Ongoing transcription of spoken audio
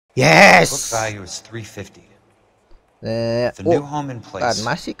Yes. Book value is $350. The new home in place.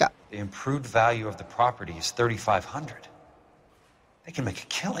 Masih kak. The improved value of the property is $3,500. They can make a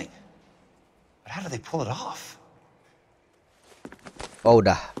killing. But how do they pull it off? Oh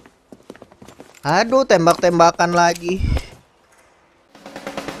udah. Aduh, tembak-tembakan lagi.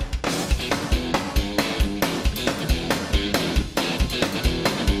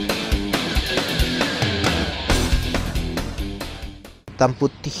 Hitam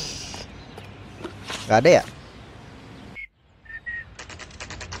putih. Gak ada ya?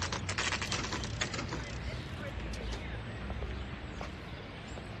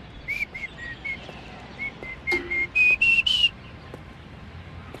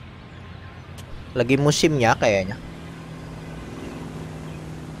 Lagi musimnya kayaknya.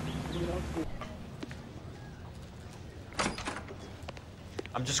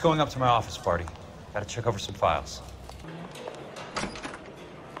 I'm just going up to my office party. Gotta check over some files.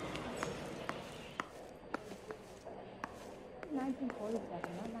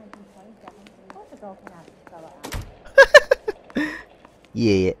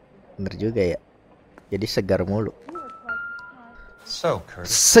 Iya, bener juga ya. Jadi segar mulu. So,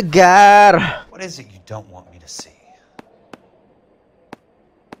 Curtis. Segar. What is it you don't want me to see?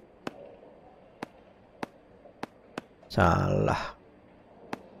 Salah.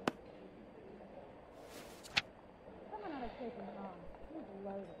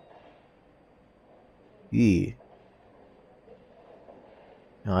 Ih.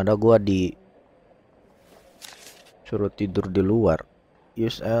 Yang ada gua di suruh tidur di luar.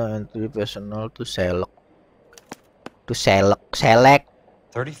 Use entry personal to select. Select.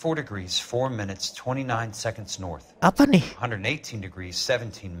 34 degrees, 4 minutes, 29 seconds north. Apa nih? 118 degrees,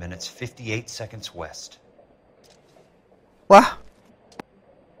 17 minutes, 58 seconds west. Wah.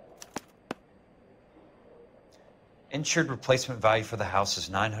 Insured replacement value for the house is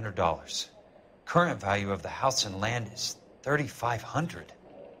 $900. Current value of the house and land is $3,500.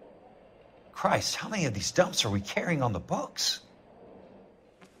 Christ, how many of these dumps are we carrying on the books?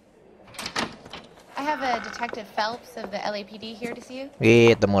 I have a Detective Phelps of the LAPD here to see you.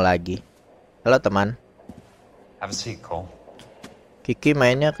 Ketemu lagi. Halo teman. Have a seat, Cole. Kiki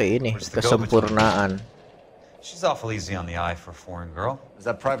mainnya ke ini, kesempurnaan. She's awful easy on the eye for a foreign girl. Does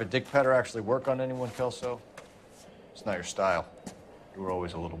that private dick petter actually work on anyone, Kelso? It's not your style. You were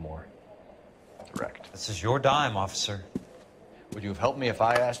always a little more direct. This is your dime, officer. Would you have helped me if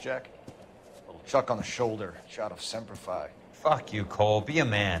I asked, Jack? A little chuck on the shoulder, shot of Semper Fi. Fuck you, Cole. Be a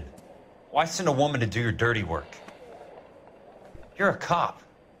man. Why send a woman to do your dirty work? You're a cop.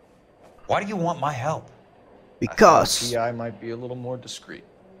 Why do you want my help? Because I might be a little more discreet.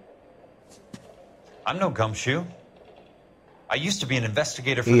 I'm no gumshoe. I used to be an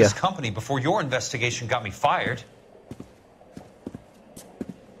investigator for this company before your investigation got me fired.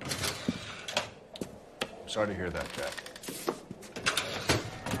 I'm sorry to hear that, Jack.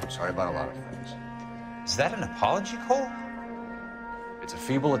 I'm sorry about a lot of things. Is that an apology, Cole? It's a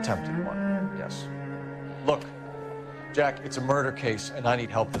feeble attempt at one, yes. Look, Jack, it's a murder case, and I need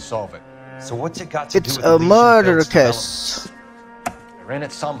help to solve it. So what's it got to do with it's a murder case. They're in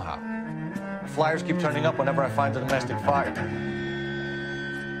it somehow. The flyers keep turning up whenever I find a domestic fire.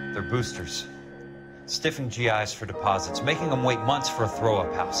 They're boosters. Stiffing GIs for deposits, making them wait months for a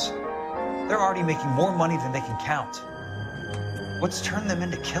throw-up house. They're already making more money than they can count. What's turned them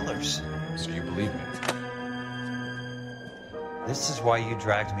into killers? So you believe me? This is why you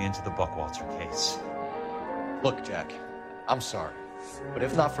dragged me into the Buckwalter case. Look, Jack, I'm sorry. But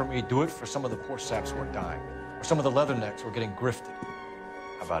if not for me, do it for some of the poor saps who are dying. Or some of the leathernecks who are getting grifted.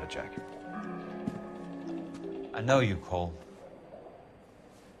 How about it, Jack? I know you, Cole.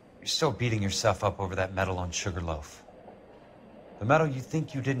 You're still beating yourself up over that medal on Sugarloaf. The medal you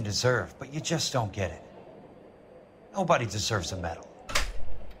think you didn't deserve, but you just don't get it. Nobody deserves a medal.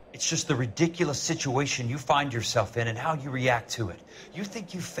 It's just the ridiculous situation you find yourself in and how you react to it. You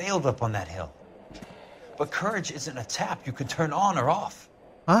think you failed up on that hill. But courage isn't a tap you can turn on or off.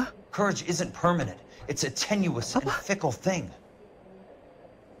 Huh? Courage isn't permanent. It's a tenuous and fickle thing.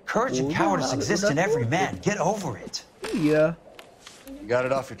 Courage and cowardice exist in every man. Get over it. Iya. You got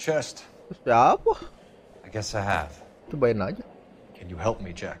it off your chest. Siapa? I guess I have. Cobain aja. Can you help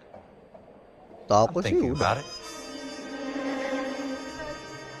me, Jack? Tahu I'm sih thinking udah. about it.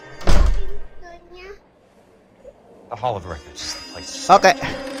 The Hall of Records is the place to start. Oke.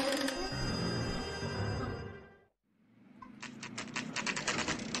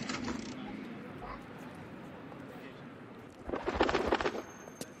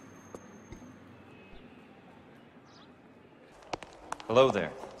 Hello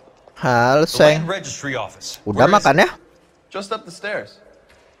there. Halo, The Seng. Land Registry Office. Udah Where is makan it? ya? Just up the stairs.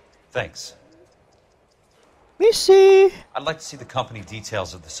 Thanks. Misi. I'd like to see the company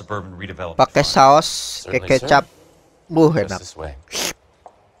details of the suburban redevelopment. Pakai fund. saus, kayak kecap. Enak. Just this way.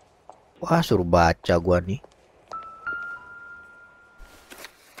 Wah, suruh baca gua nih.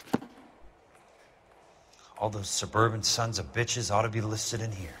 All those suburban sons of bitches ought to be listed in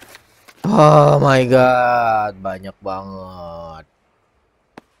here. Oh my god, banyak banget.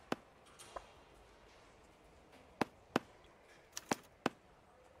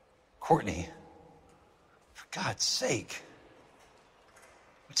 Courtney, for God's sake,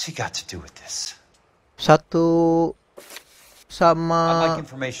 what's he got to do with this? Satu sama. I'd like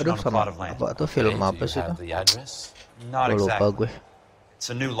information on a plot of land. Apa tuh film Okay, apa do you sih have tuh? the address? Not Gua lupa exactly. gue.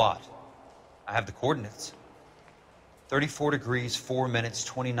 It's a new lot. I have the coordinates. 34 degrees, 4 minutes,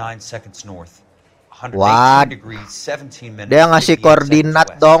 29 seconds north. 118 What? degrees, 17 minutes. Dia ngasih 58 koordinat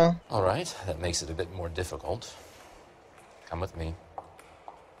seconds west. dong. All right, that makes it a bit more difficult. Come with me.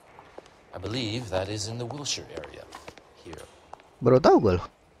 I believe that is in the Wilshire area. Here. Baru tahu gue loh.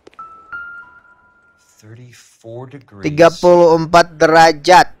 34 degrees. 34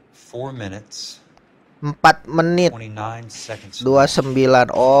 derajat. 4 minutes. 4 menit. 29 seconds. 29.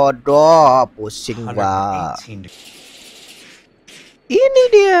 Odoh, pusing banget. 118 degrees. Ini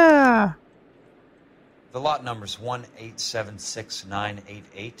dia. The lot number's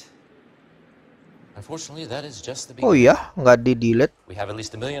 1876988. Unfortunately, that is just the Oh beginning. iya, nggak di delete. We have at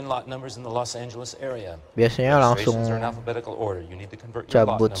least 1 million lot numbers in the Los Angeles area. Biasanya langsung Registrations are in alphabetical order. You need to convert your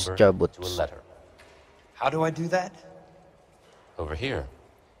lot cabut number to a letter. How do I do that? Over here,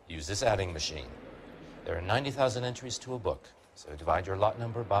 use this adding machine. There are 90,000 entries to a book, so divide your lot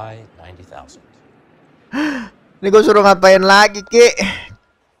number by 90,000. Ini gue suruh ngapain lagi, Ki?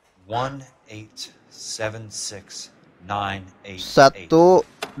 1876988.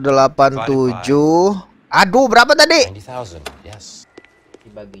 187. Aduh, berapa tadi? 90,000, yes.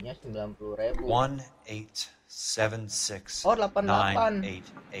 Dibaginya 90.000. 1876988. Oh,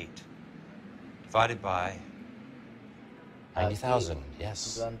 88. Divided by 90,000,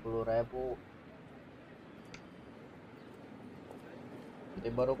 yes. 90.000. Nanti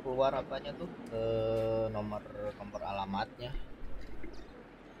baru keluar apanya tuh? Nomor alamatnya.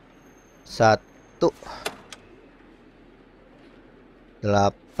 1 8 7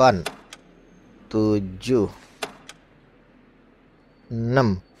 6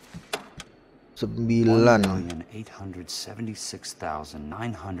 9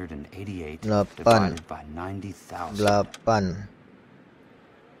 876,988 8 divided by 90,000. 8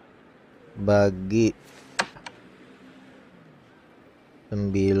 bagi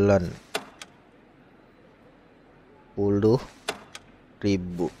 90.000.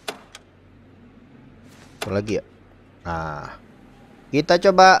 Apa lagi ya? Nah, kita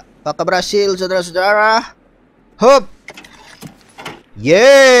coba apakah berhasil, saudara-saudara. Hup.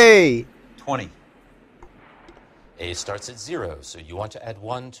 Yay. 20. A starts at 0, so you want to add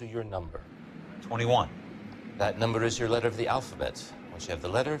 1 to your number. 21. That number is your letter of the alphabet. Once you have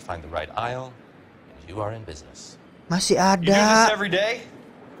the letter, find the right aisle, and you are in business. Masih You do this ada. every day?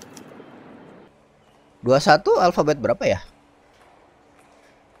 21 alfabet berapa ya?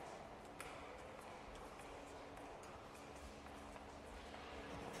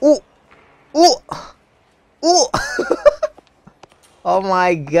 Oh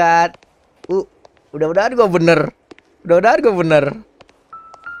my god. Udah-udahan gue bener.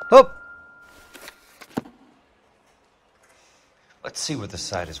 Hup. Let's see what the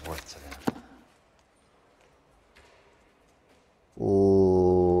site is worth to them.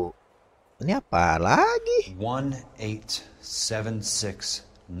 Ini apa lagi?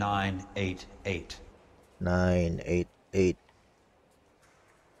 1876988. 988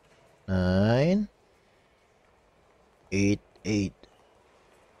 988.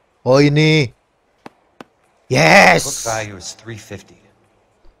 Oh, ini. Book Yes. value is 350.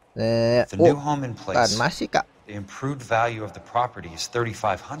 The new home in place. Masih, Kak. The improved value of the property is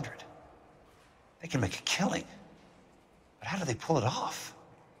 3,500. They can make a killing. But how do they pull it off?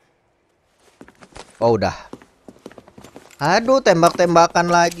 Oh, udah. Aduh, tembak-tembakan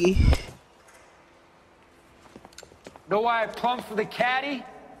lagi. Know why I plumbed for the caddy?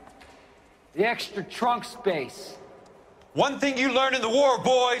 The extra trunk space. One thing you learn in the war,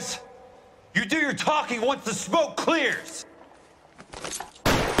 boys. You do your talking once the smoke clears.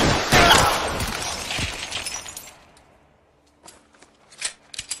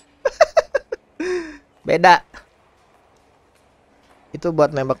 Beda. Itu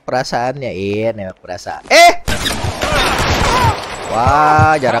buat nembak perasaannya, nembak perasaan.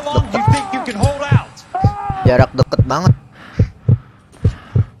 Wah, jarak How long do deket. you think you can hold out? Jarak deket banget.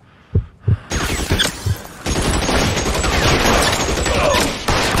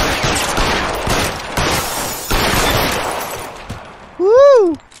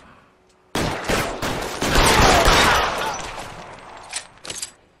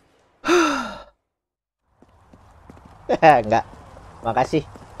 Enggak. Makasih.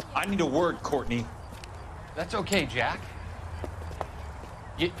 I need a word, Courtney. That's okay, Jack.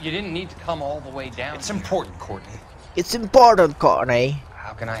 You didn't need to come all the way down. It's important, Courtney. It's important, Courtney.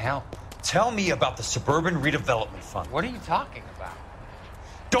 How can I help? Tell me about the Suburban Redevelopment Fund. What are you talking about?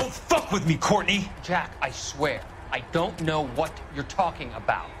 Don't fuck with me, Courtney! Jack, I swear, I don't know what you're talking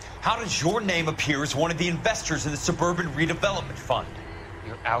about. How does your name appear as one of the investors in the Suburban Redevelopment Fund?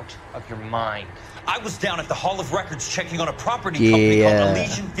 You're out of your mind. I was down at the Hall of Records checking on a property company called Yeah.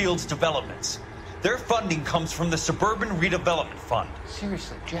 Elysian Fields Developments. Their funding comes from the Suburban Redevelopment Fund.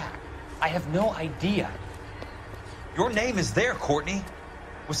 Seriously, Jack, I have no idea. Your name is there, Courtney,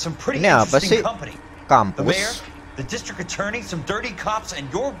 with some pretty Ini apa interesting sih? company. The mayor, Kampus. the district attorney, some dirty cops, and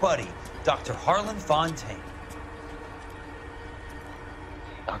your buddy, Dr. Harlan Fontaine.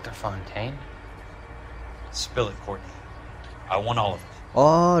 Dr. Fontaine? Spill it, Courtney. I want all of it.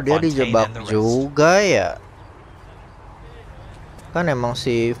 Oh, dia Fontaine dijebak and the rest. juga ya. Kan emang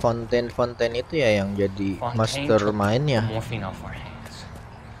si Fontaine itu ya yang jadi Fontaine mastermind-nya. took morphine off our hands.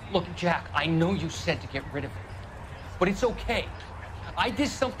 Look, Jack, I know you said to get rid of it, but it's okay. I did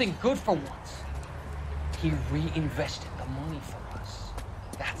something good for once. He reinvested the money for us.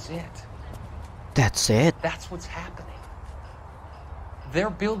 That's it. That's it. That's what's happening. They're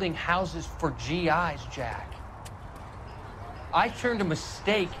building houses for GIs, Jack. I turned a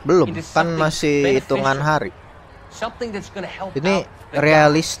mistake Belum, into kan something masih hitungan beneficial. hari. Something that's gonna help Ini out the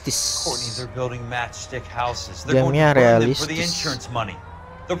realistis. Courtney, they're building matchstick houses. They're going Jamnya to burn them for the realistis. insurance money.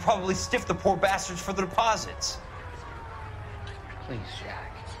 They'll probably stiff the poor bastards for the deposits. guy. Please,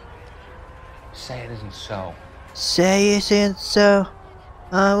 Jack. Say it isn't so. Say isn't so.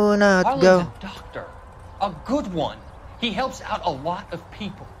 I will not Harlan's go. a doctor. A good one. He helps out a lot of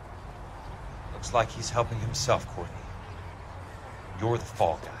people. Looks like he's helping himself, Courtney. You're the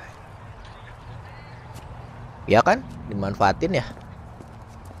fall guy. Ya kan? Dimanfaatin ya.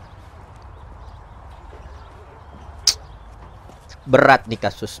 Berat nih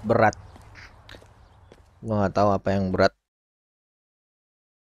kasus, berat. Gua nggak tahu apa yang berat.